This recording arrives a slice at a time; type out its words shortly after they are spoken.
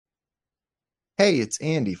Hey, it's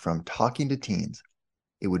Andy from Talking to Teens.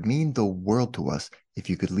 It would mean the world to us if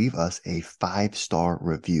you could leave us a five-star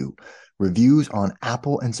review. Reviews on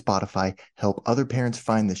Apple and Spotify help other parents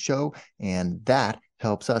find the show, and that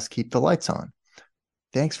helps us keep the lights on.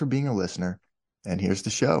 Thanks for being a listener, and here's the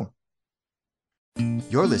show.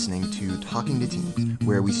 You're listening to Talking to Teens,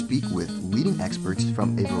 where we speak with leading experts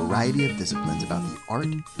from a variety of disciplines about the art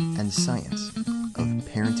and science of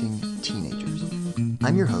parenting teenagers.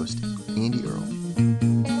 I'm your host, Andy Earle.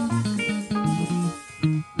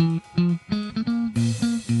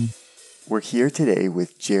 We're here today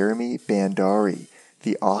with Jeremy Bandari,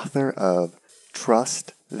 the author of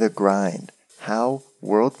Trust the Grind: How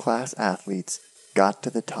World-Class Athletes Got to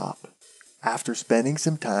the Top. After spending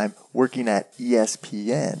some time working at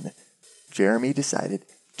ESPN, Jeremy decided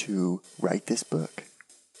to write this book.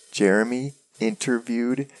 Jeremy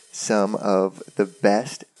interviewed some of the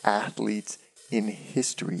best athletes in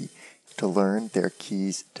history to learn their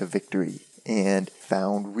keys to victory and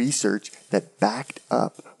found research that backed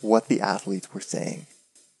up what the athletes were saying.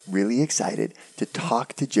 Really excited to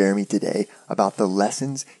talk to Jeremy today about the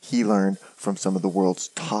lessons he learned from some of the world's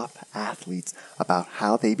top athletes, about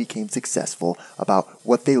how they became successful, about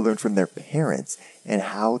what they learned from their parents, and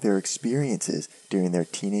how their experiences during their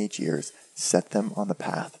teenage years set them on the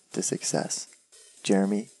path to success.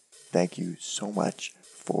 Jeremy, thank you so much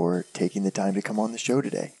for taking the time to come on the show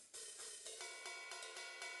today.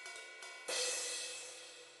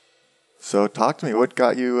 So talk to me. What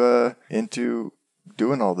got you into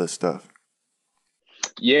doing all this stuff?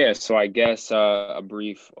 Yeah, so I guess a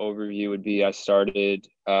brief overview would be I started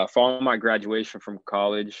following my graduation from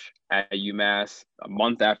college at UMass. A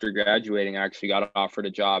month after graduating, I actually got offered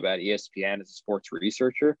a job at ESPN as a sports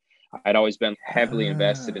researcher. I'd always been heavily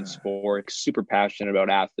invested in Ah, sports, super passionate about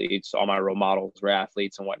athletes. All my role models were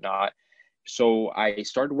athletes and whatnot. So I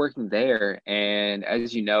started working there. And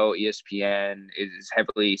as you know, ESPN is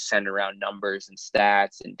heavily centered around numbers and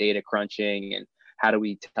stats and data crunching and how do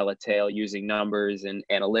we tell a tale using numbers and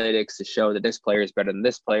analytics to show that this player is better than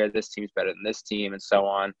this player, this team is better than this team, and so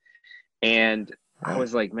on. And I right.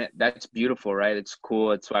 was like, man, that's beautiful, right? It's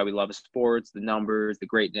cool. It's why we love sports, the numbers, the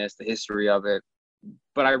greatness, the history of it.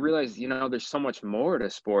 But I realized, there's so much more to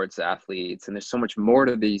sports athletes and there's so much more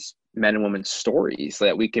to these men and women's stories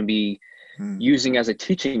that we can be Hmm. using as a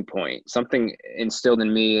teaching point. Something instilled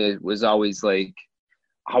in me was always like,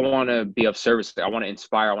 I want to be of service. I want to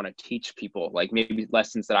inspire. I want to teach people like maybe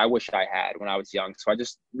lessons that I wish I had when I was young. So I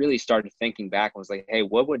just really started thinking back and was like, hey,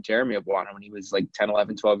 what would Jeremy have wanted when he was like 10,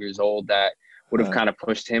 11, 12 years old that would have Huh. kind of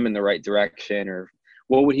pushed him in the right direction? Or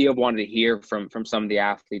what would he have wanted to hear from some of the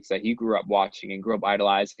athletes that he grew up watching and grew up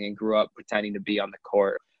idolizing and grew up pretending to be on the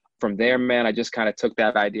court? From there, man, I just kind of took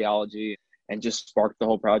that ideology and just sparked the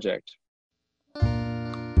whole project.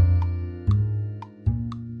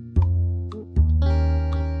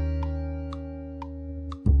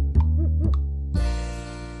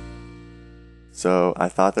 So I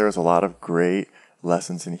thought there was a lot of great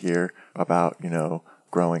lessons in here about,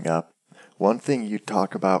 growing up. One thing you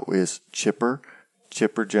talk about is Chipper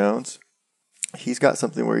Jones. He's got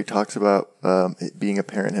something where he talks about it being a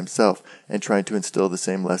parent himself and trying to instill the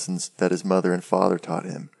same lessons that his mother and father taught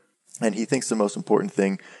him. And he thinks the most important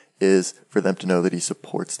thing is for them to know that he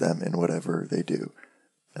supports them in whatever they do,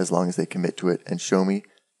 as long as they commit to it and show me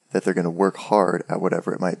that they're going to work hard at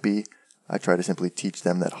whatever it might be. I try to simply teach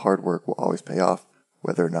them that hard work will always pay off,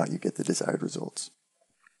 whether or not you get the desired results.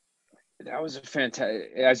 That was a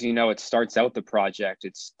fantastic, as you know, it starts out the project.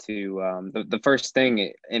 It's to the first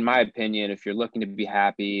thing, in my opinion, if you're looking to be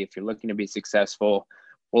happy, if you're looking to be successful,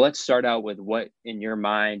 well, let's start out with what in your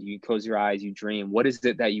mind, you close your eyes, you dream. What is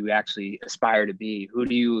it that you actually aspire to be? Who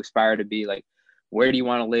do you aspire to be? Like, where do you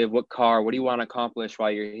want to live? What car? What do you want to accomplish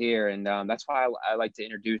while you're here? And that's why I like to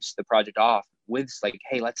introduce the project off with like,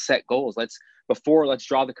 hey, let's set goals. Let's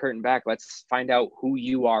draw the curtain back. Let's find out who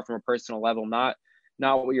you are from a personal level, not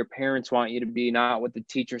what your parents want you to be, not what the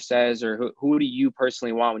teacher says, or who do you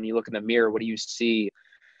personally want when you look in the mirror? What do you see?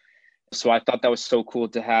 So I thought that was so cool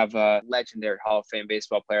to have a legendary Hall of Fame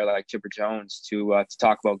baseball player like Chipper Jones to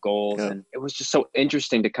talk about goals, Yep. and it was just so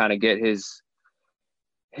interesting to kind of get his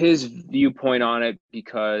viewpoint on it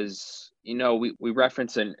because we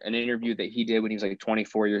reference an interview that he did when he was like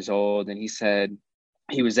 24 years old, and he said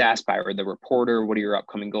he was asked by the reporter, what are your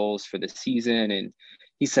upcoming goals for the season? And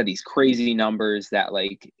he said these crazy numbers that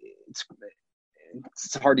like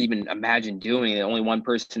it's hard to even imagine doing it. Only one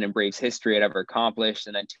person in Braves history had ever accomplished,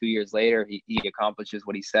 and then 2 years later he accomplishes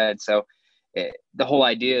what he said. So the whole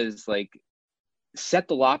idea is like set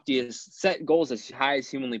goals as high as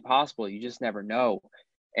humanly possible. You just never know.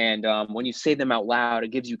 And when you say them out loud,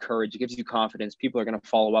 it gives you courage, it gives you confidence. People are going to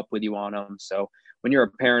follow up with you on them. So when you're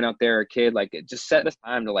a parent out there, a kid, like, just set this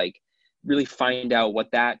time to like really find out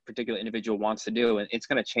what that particular individual wants to do, and it's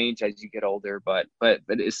going to change as you get older. But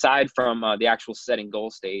aside from the actual setting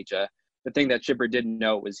goal stage, the thing that Chipper didn't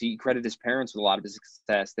know was he credited his parents with a lot of his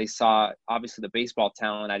success. They saw obviously the baseball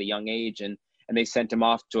talent at a young age, and they sent him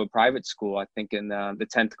off to a private school, I think in the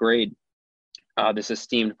 10th grade. This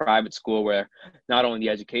esteemed private school where not only the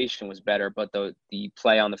education was better, but the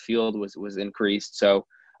play on the field was increased. So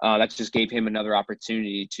that just gave him another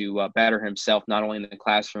opportunity to better himself, not only in the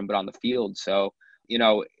classroom, but on the field. So,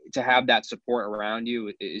 to have that support around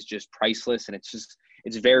you is just priceless. And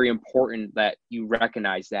it's very important that you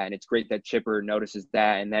recognize that. And it's great that Chipper notices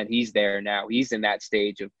that, and that he's there now. He's in that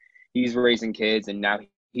stage of, he's raising kids, and now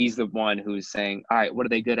he's the one who's saying, all right, what are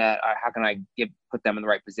they good at? How can I put them in the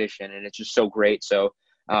right position? And it's just so great. So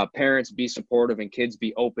parents, be supportive, and kids,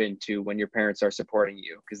 be open to when your parents are supporting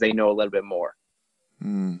you, because they know a little bit more.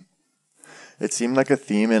 It seemed like a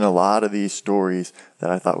theme in a lot of these stories that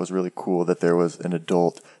I thought was really cool, that there was an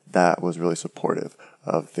adult that was really supportive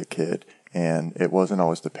of the kid. And it wasn't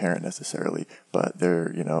always the parent necessarily, but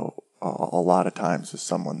there, a lot of times is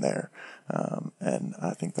someone there. And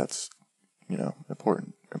I think that's,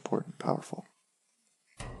 important, powerful.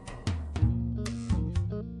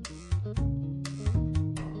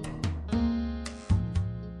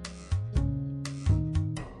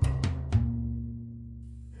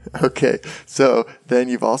 Okay, so then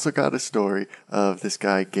you've also got a story of this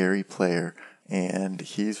guy, Gary Player, and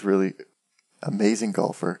he's really amazing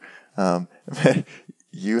golfer.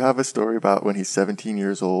 You have a story about when he's 17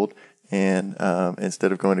 years old, and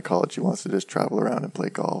instead of going to college, he wants to just travel around and play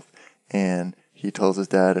golf. And he tells his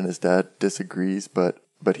dad, and his dad disagrees, but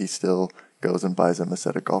he still goes and buys him a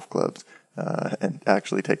set of golf clubs, and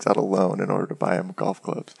actually takes out a loan in order to buy him golf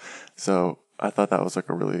clubs. So I thought that was like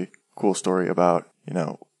a really cool story about,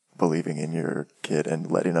 believing in your kid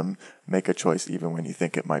and letting them make a choice even when you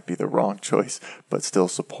think it might be the wrong choice, but still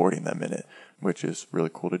supporting them in it, which is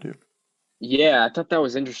really cool to do. Yeah, I thought that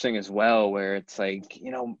was interesting as well, where it's like,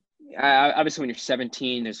 obviously when you're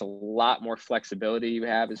 17, there's a lot more flexibility you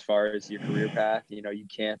have as far as your career path. You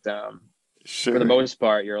can't, for the Sure. most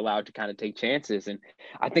part, you're allowed to kind of take chances. And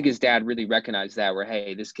I think his dad really recognized that, where,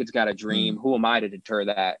 hey, this kid's got a dream. Who am I to deter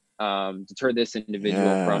that? Deter this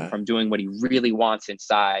individual from Yeah. doing what he really wants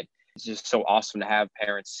inside. It's just so awesome to have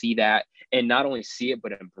parents see that, and not only see it,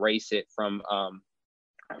 but embrace it from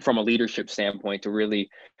a leadership standpoint, to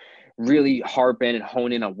really harp in and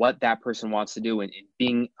hone in on what that person wants to do, and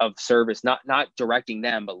being of service, not directing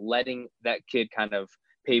them, but letting that kid kind of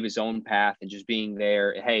pave his own path, and just being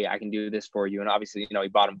there. Hey, I can do this for you. And obviously, he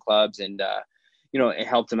bought him clubs, and it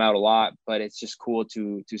helped him out a lot. But it's just cool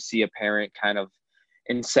to see a parent kind of,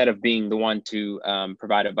 instead of being the one to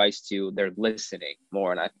provide advice to, they're listening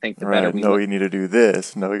more. And I think the better Right. we No, you need to do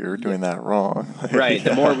this. No, you're yeah, doing that wrong. right.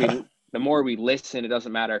 Yeah. The more we listen, it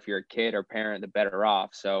doesn't matter if you're a kid or parent, the better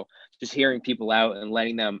off. So just hearing people out and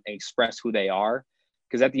letting them express who they are,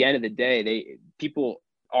 because at the end of the day, people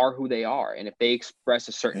are who they are. And if they express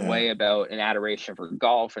a certain Yeah. way about an adoration for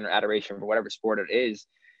golf and an adoration for whatever sport it is,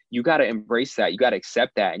 you got to embrace that. You got to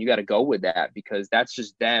accept that, and you got to go with that, because that's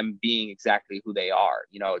just them being exactly who they are.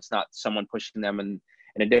 It's not someone pushing them in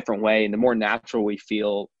a different way. And the more natural we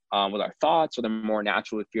feel with our thoughts, or the more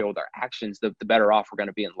natural we feel with our actions, the better off we're going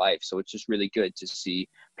to be in life. So it's just really good to see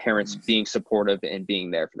parents being supportive and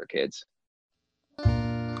being there for their kids.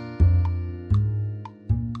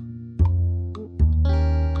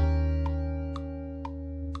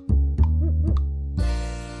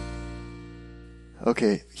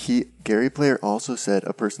 Okay, Gary Player also said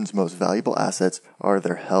a person's most valuable assets are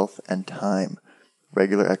their health and time.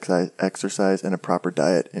 Regular exercise and a proper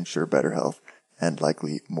diet ensure better health and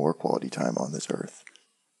likely more quality time on this earth.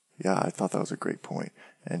 Yeah, I thought that was a great point.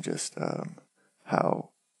 And just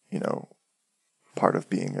how, part of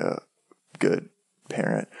being a good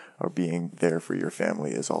parent or being there for your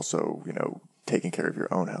family is also, taking care of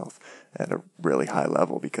your own health at a really high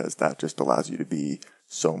level, because that just allows you to be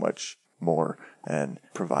so much more and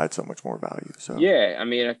provide so much more value. So Yeah, I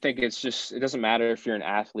mean, I think it doesn't matter if you're an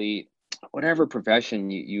athlete, whatever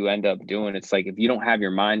profession you end up doing. It's like, if you don't have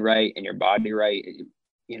your mind right and your body right,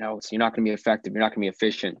 so you're not going to be effective. You're not going to be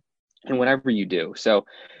efficient in whatever you do. So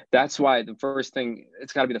that's why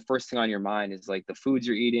it's got to be the first thing on your mind is like the foods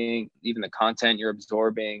you're eating, even the content you're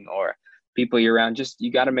absorbing, or people you're around. Just,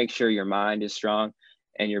 you got to make sure your mind is strong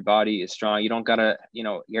and your body is strong. You don't gotta,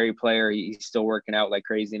 Gary Player, he's still working out like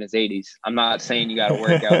crazy in his 80s. I'm not saying you gotta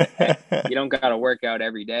work out. You don't gotta work out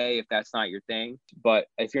every day if that's not your thing. But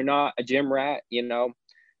if you're not a gym rat,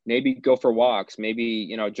 maybe go for walks,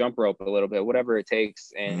 maybe, jump rope a little bit, whatever it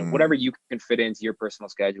takes, and whatever Mm. you can fit into your personal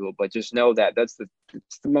schedule. But just know that it's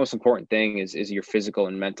the most important thing is your physical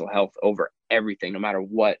and mental health over everything, no matter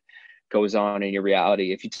what goes on in your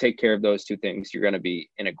reality. If you take care of those two things, you're going to be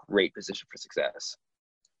in a great position for success.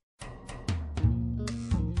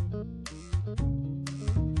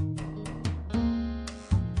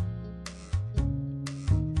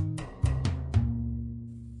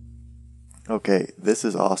 Okay, this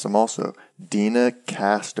is awesome. Also, Dina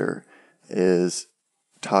Castor is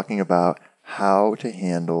talking about how to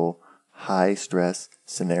handle high stress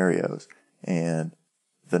scenarios. And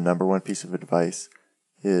the number one piece of advice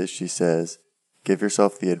is, she says, give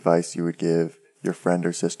yourself the advice you would give your friend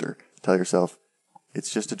or sister. Tell yourself,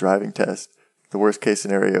 it's just a driving test. The worst case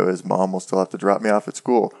scenario is mom will still have to drop me off at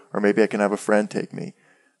school, or maybe I can have a friend take me.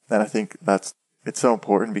 And I think it's so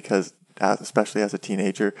important because, especially as a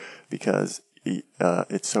teenager, because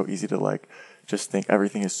it's so easy to like just think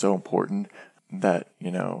everything is so important that,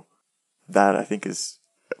 that I think is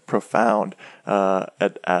profound.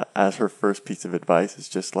 As her first piece of advice is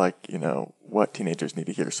just like, what teenagers need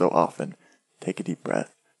to hear so often. Take a deep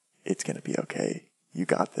breath. It's going to be okay. You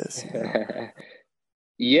got this.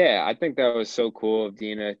 Yeah, I think that was so cool of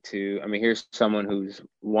Dina to, I mean, here's someone who's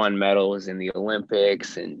won medals in the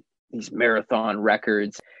Olympics and these marathon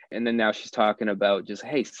records. And then now she's talking about just,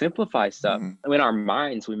 hey, simplify stuff. Mm, I mean, our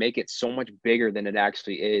minds, we make it so much bigger than it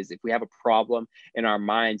actually is. If we have a problem in our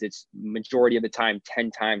minds, it's majority of the time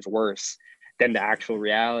 10 times worse than the actual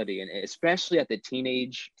reality. And especially at the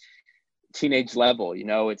teenage level,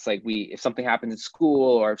 it's like, if something happens at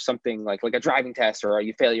school, or if something like a driving test, or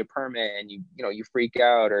you fail your permit and you freak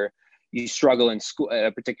out, or you struggle in school at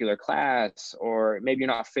a particular class, or maybe you're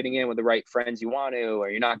not fitting in with the right friends you want to, or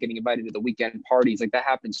you're not getting invited to the weekend parties. Like, that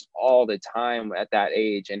happens all the time at that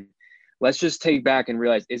age. And let's just take back and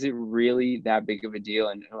realize, is it really that big of a deal?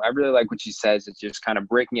 And I really like what she says. It's just kind of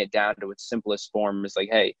breaking it down to its simplest form. It's like,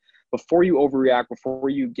 hey, before you overreact, before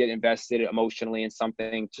you get invested emotionally in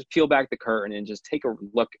something, just peel back the curtain and just take a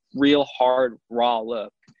look, real hard, raw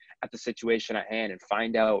look at the situation at hand, and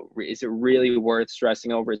find out, is it really worth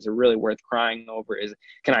stressing over? Is it really worth crying over?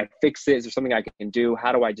 Can I fix it? Is there something I can do?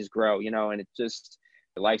 How do I just grow? And it just,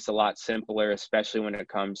 life's a lot simpler, especially when it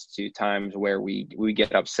comes to times where we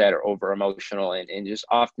get upset or over emotional, and just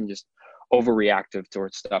often just overreactive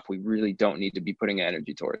towards stuff we really don't need to be putting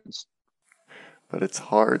energy towards. but it's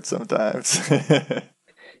hard sometimes.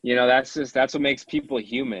 That's what makes people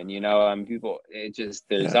human. People, it just,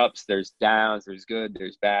 there's Yeah. ups, there's downs, there's good,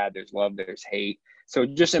 there's bad, there's love, there's hate. So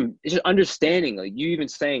just understanding, like you even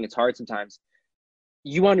saying it's hard sometimes,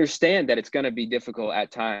 you understand that it's going to be difficult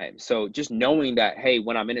at times. So just knowing that, hey,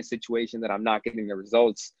 when I'm in a situation that I'm not getting the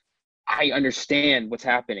results, I understand what's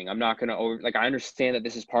happening. I'm not going to I understand that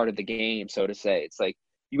this is part of the game, so to say. It's like,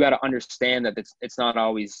 you got to understand that it's not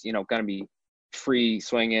always, going to be free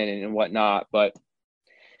swinging and whatnot, but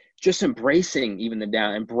just embracing even the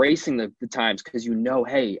down, embracing the times, because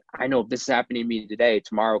hey, I know if this is happening to me today,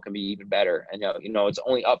 tomorrow can be even better. And it's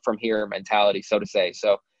only up from here mentality, so to say.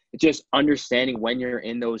 So it's just understanding when you're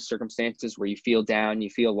in those circumstances where you feel down, you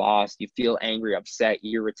feel lost, you feel angry, upset,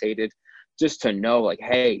 irritated, just to know, like,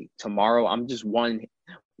 hey, tomorrow I'm just one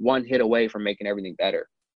hit away from making everything better.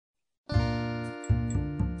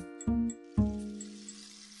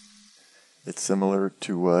 It's similar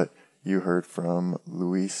to what you heard from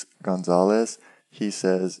Luis Gonzalez. He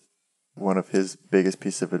says one of his biggest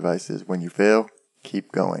pieces of advice is, when you fail,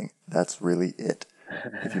 keep going. That's really it.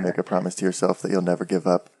 If you make a promise to yourself that you'll never give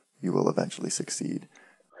up, you will eventually succeed.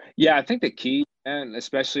 Yeah, I think the key, and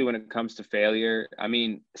especially when it comes to failure, I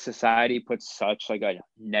mean, society puts such like a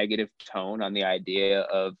negative tone on the idea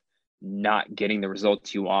of not getting the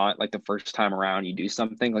results you want. Like, the first time around you do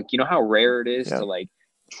something, like, how rare it is Yeah. to like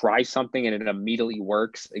try something and it immediately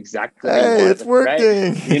works exactly how you Hey, wanted it's to, right?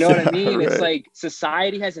 working. You know what I Yeah, mean? It's right. like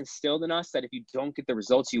society has instilled in us that if you don't get the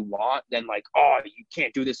results you want, then like, oh, you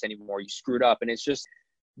can't do this anymore. You screwed up. And it's just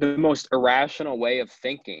the most irrational way of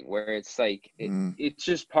thinking, where it's like, Mm, it's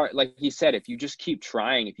just part, like he said, if you just keep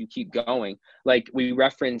trying, if you keep going, like we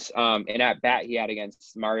reference an at bat he had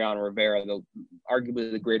against Mariano Rivera,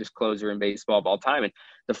 arguably the greatest closer in baseball of all time, and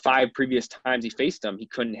the 5 previous times he faced him, he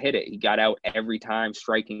couldn't hit it. He got out every time,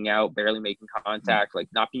 striking out, barely making mm. contact, like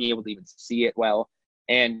not being able to even see it well.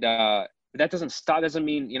 And that doesn't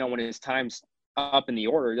mean, when his time's up in the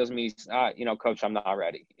order, it doesn't mean coach, I'm not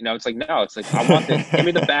ready. It's like, no, it's like, I want this, give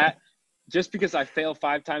me the bat. Just because I fail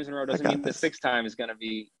 5 times in a row I doesn't got mean the this. sixth time is going to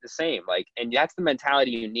be the same. Like, and that's the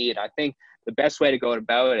mentality you need. I think the best way to go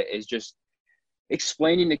about it is just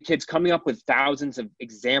explaining to kids, coming up with thousands of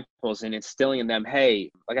examples and instilling in them,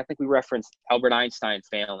 hey, like I think we referenced Albert Einstein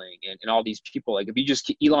failing and all these people. Like if you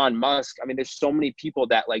just Elon Musk, I mean, there's so many people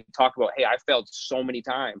that like talk about, hey, I failed so many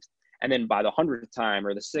times. And then by the 100th time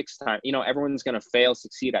or the 6th time, you know, everyone's going to fail,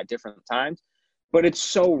 succeed at different times. But it's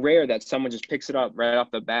so rare that someone just picks it up right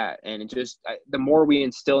off the bat. And it just, the more we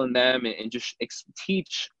instill in them and just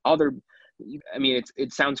teach other, I mean,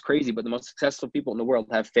 it sounds crazy, but the most successful people in the world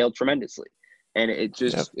have failed tremendously. And it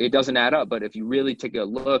Yep. just, it doesn't add up. But if you really take a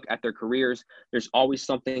look at their careers, there's always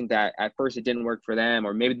something that at first it didn't work for them,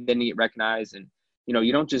 or maybe they didn't get recognized. And, you know,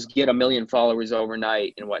 you don't just get 1 million followers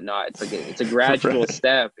overnight and whatnot. It's like, it's a gradual Right.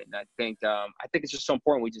 step. And I think it's just so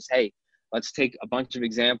important. We just, hey, let's take a bunch of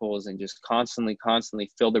examples and just constantly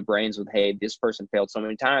fill their brains with, hey, this person failed so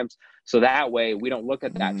many times. So that way we don't look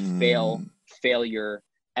at that failure,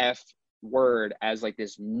 F word as like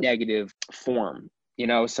this negative form, you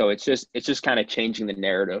know? So it's just kind of changing the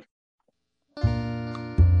narrative.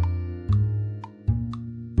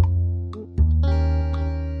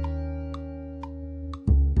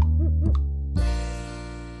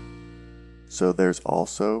 So there's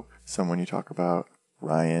also someone you talk about,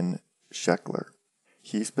 Ryan Sheckler.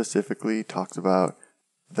 He specifically talks about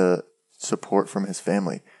the support from his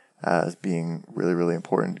family as being really, really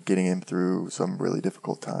important, getting him through some really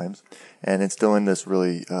difficult times and instilling this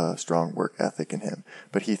really strong work ethic in him.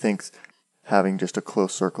 But he thinks having just a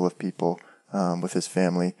close circle of people with his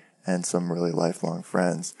family and some really lifelong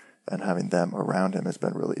friends and having them around him has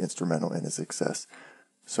been really instrumental in his success.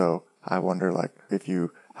 So I wonder, like, if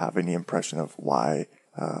you have any impression of why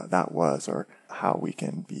that was, or how we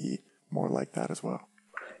can be more like that as well.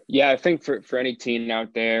 Yeah, I think for any teen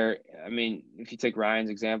out there, I mean, if you take Ryan's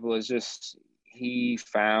example, is just he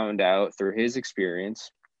found out through his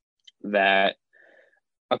experience that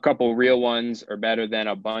a couple real ones are better than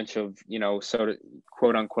a bunch of, you know, sort of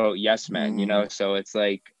quote unquote yes men, you know. So it's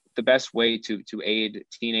like the best way to aid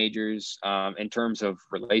teenagers in terms of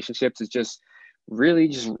relationships is just really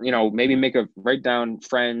just, you know, maybe write down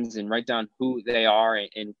friends and write down who they are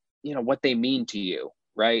and you know what they mean to you,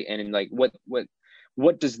 right? And like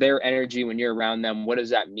what does their energy when you're around them, what does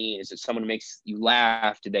that mean? Is it someone who makes you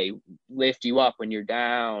laugh? Do they lift you up when you're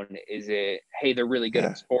down? Is it, hey, they're really good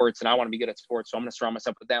Yeah. at sports and I want to be good at sports, so I'm going to surround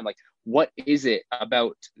myself with them? Like, what is it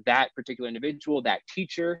about that particular individual, that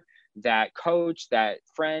teacher, that coach, that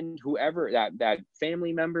friend, whoever, that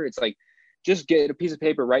family member? It's like, just get a piece of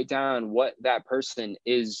paper, write down what that person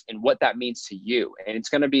is and what that means to you. And it's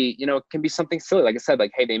going to be, you know, it can be something silly. Like I said,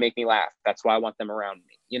 like, hey, they make me laugh. That's why I want them around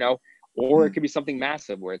me, you know? Or it could be something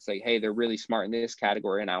massive where it's like, hey, they're really smart in this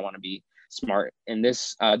category and I want to be smart in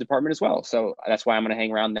this department as well. So that's why I'm going to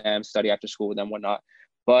hang around them, study after school with them, whatnot.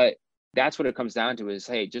 But that's what it comes down to is,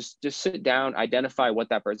 hey, just sit down, identify what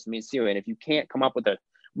that person means to you. And if you can't come up with a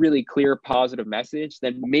really clear, positive message,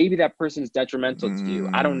 then maybe that person is detrimental to you.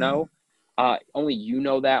 I don't know. Only you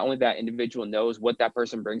know that. Only that individual knows what that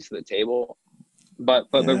person brings to the table. But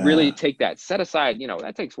really Yeah. take that, set aside, you know,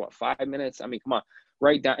 that takes what, 5 minutes? I mean, come on,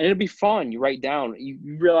 write down, and it'll be fun. You write down,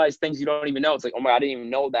 you realize things you don't even know. It's like, oh my, I didn't even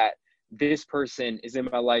know that this person is in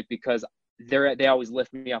my life because they always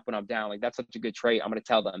lift me up when I'm down. Like, that's such a good trait. I'm going to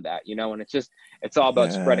tell them that, you know. And it's all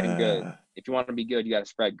about spreading good. Yeah. If you want to be good, you got to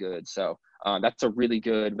spread good. So that's a really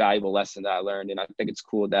good, valuable lesson that I learned, and I think it's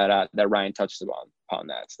cool that that Ryan touched upon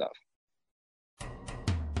that stuff.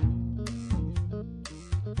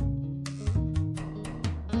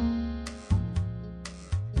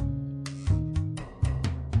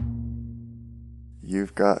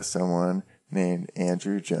 You've got someone named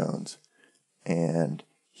Andrew Jones, and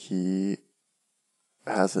he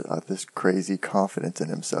has this crazy confidence in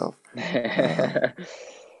himself.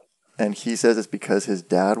 And he says it's because his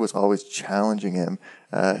dad was always challenging him.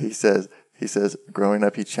 He says, growing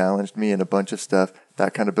up, he challenged me in a bunch of stuff.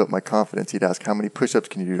 That kind of built my confidence. He'd ask, how many push-ups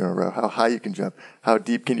can you do in a row? How high you can jump? How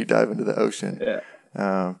deep can you dive into the ocean?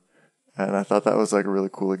 Yeah. And I thought that was like a really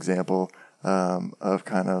cool example of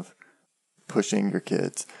kind of pushing your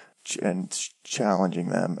kids and challenging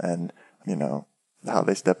them, and, you know, how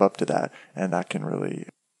they step up to that. And that can really,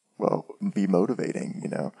 well, be motivating, you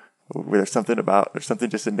know. There's something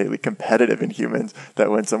just innately competitive in humans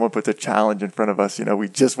that when someone puts a challenge in front of us, you know, we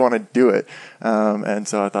just want to do it. And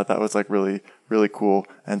so I thought that was like really, really cool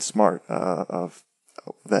and smart of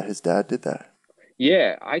that his dad did that.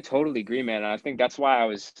 Yeah, I totally agree, man. And I think that's why I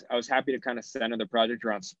was happy to kind of center the project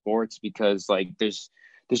around sports, because like there's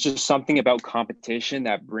just something about competition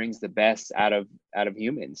that brings the best out of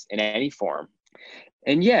humans in any form.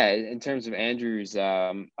 And yeah, in terms of Andrew's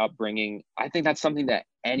upbringing, I think that's something that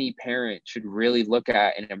any parent should really look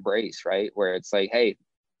at and embrace, right? Where it's like, hey,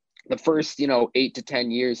 the first, 8 to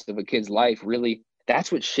 10 years of a kid's life, really,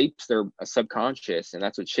 that's what shapes their subconscious, and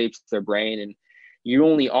that's what shapes their brain. And you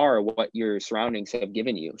only are what your surroundings have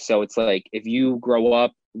given you. So it's like, if you grow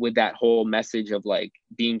up with that whole message of like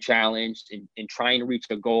being challenged and trying to reach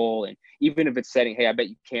a goal, and even if it's setting, hey, I bet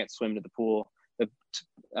you can't swim to the pool,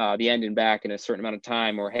 the end and back in a certain amount of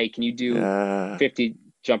time, or hey, can you do Yeah. 50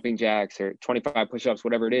 jumping jacks or 25 push-ups,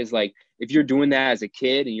 whatever it is. Like, if you're doing that as a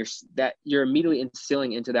kid, and you're immediately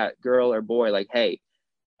instilling into that girl or boy, like, hey,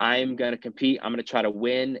 I'm going to compete, I'm going to try to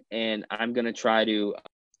win, and I'm going to try to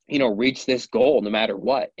reach this goal no matter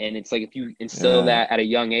what. And it's like, if you instill Yeah. that at a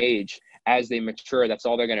young age, as they mature, that's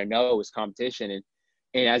all they're going to know is competition.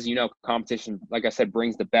 And as you know, competition, like I said,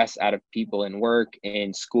 brings the best out of people in work,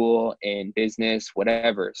 in school, in business,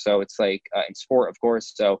 whatever. So it's like, in sport, of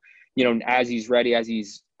course. So, as he's ready, as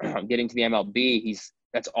he's getting to the MLB,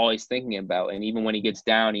 that's all he's thinking about. And even when he gets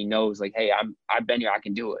down, he knows, like, hey, I've been here, I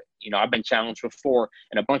can do it. I've been challenged before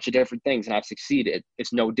in a bunch of different things, and I've succeeded.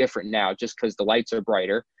 It's no different now. Just because the lights are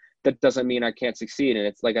brighter, that doesn't mean I can't succeed. And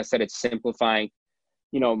it's like I said, it's simplifying,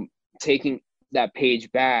 taking that page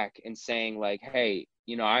back and saying, like, hey,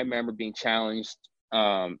 I remember being challenged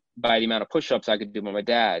by the amount of push-ups I could do by my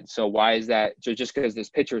dad. So why is that? Just because this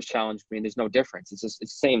pitcher has challenged me, and there's no difference. It's the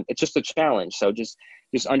same. It's just a challenge. So just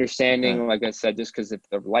Yeah. understanding, like I said, just because if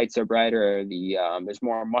the lights are brighter, or there's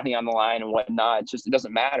more money on the line and whatnot, it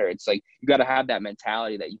doesn't matter. It's like, you got to have that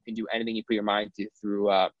mentality that you can do anything you put your mind to, through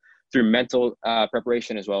mental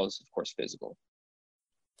preparation, as well as, of course, physical.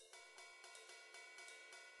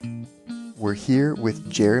 We're here with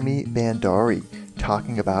Jeremy Bandari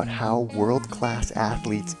talking about how world-class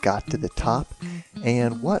athletes got to the top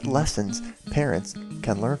and what lessons parents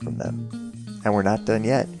can learn from them. And we're not done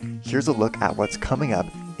yet. Here's a look at what's coming up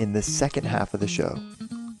in the second half of the show.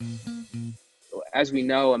 As we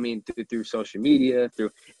know, I mean, through social media,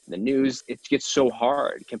 through the news, it gets so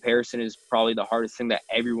hard. Comparison is probably the hardest thing that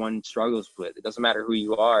everyone struggles with. It doesn't matter who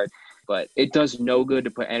you are, but it does no good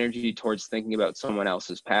to put energy towards thinking about someone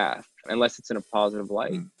else's path, unless it's in a positive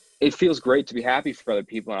light. It feels great to be happy for other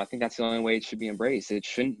people, and I think that's the only way it should be embraced. It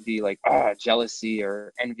shouldn't be like, jealousy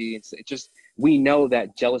or envy. It's just, we know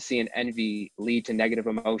that jealousy and envy lead to negative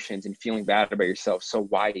emotions and feeling bad about yourself. So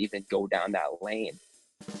why even go down that lane?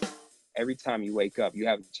 Every time you wake up, you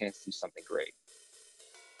have a chance to do something great.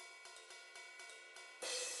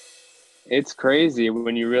 It's crazy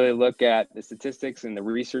when you really look at the statistics and the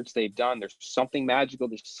research they've done. There's something magical,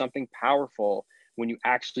 there's something powerful when you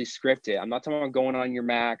actually script it. I'm not talking about going on your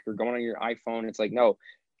Mac or going on your iPhone. It's like, no,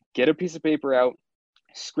 get a piece of paper out,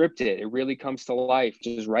 script it. It really comes to life.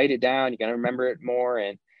 Just write it down. You got to remember it more,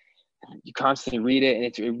 and you constantly read it, and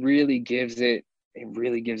it really gives it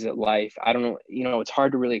life. I don't know, it's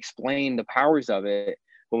hard to really explain the powers of it,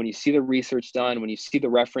 but when you see the research done, when you see the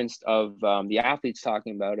reference of the athletes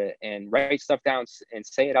talking about it, and write stuff down and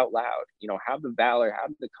say it out loud, have the valor,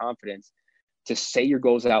 have the confidence to say your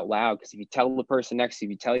goals out loud. Because if you tell the person next to you,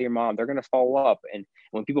 if you tell your mom, they're going to follow up. And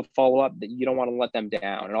when people follow up, that you don't want to let them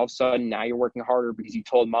down. And all of a sudden, now you're working harder because you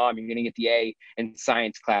told mom you're going to get the A in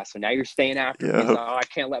science class. So now you're staying after because, Yep. I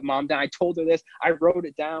can't let mom down. I told her this. I wrote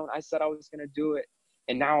it down. I said I was going to do it.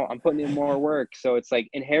 And now I'm putting in more work. So it's like,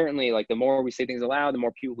 inherently, like, the more we say things aloud, the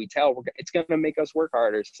more people we tell, it's going to make us work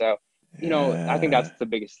harder. So, I think that's Yeah. the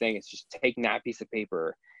biggest thing. It's just taking that piece of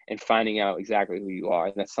paper and finding out exactly who you are.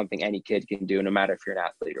 And that's something any kid can do, no matter if you're an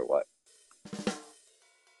athlete or what.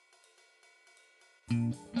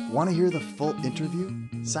 Want to hear the full interview?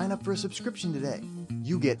 Sign up for a subscription today.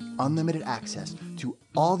 You get unlimited access to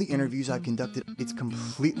all the interviews I've conducted. It's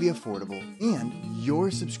completely affordable, and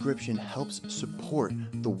your subscription helps support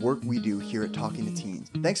the work we do here at Talking to Teens.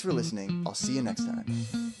 Thanks for listening. I'll see you next time.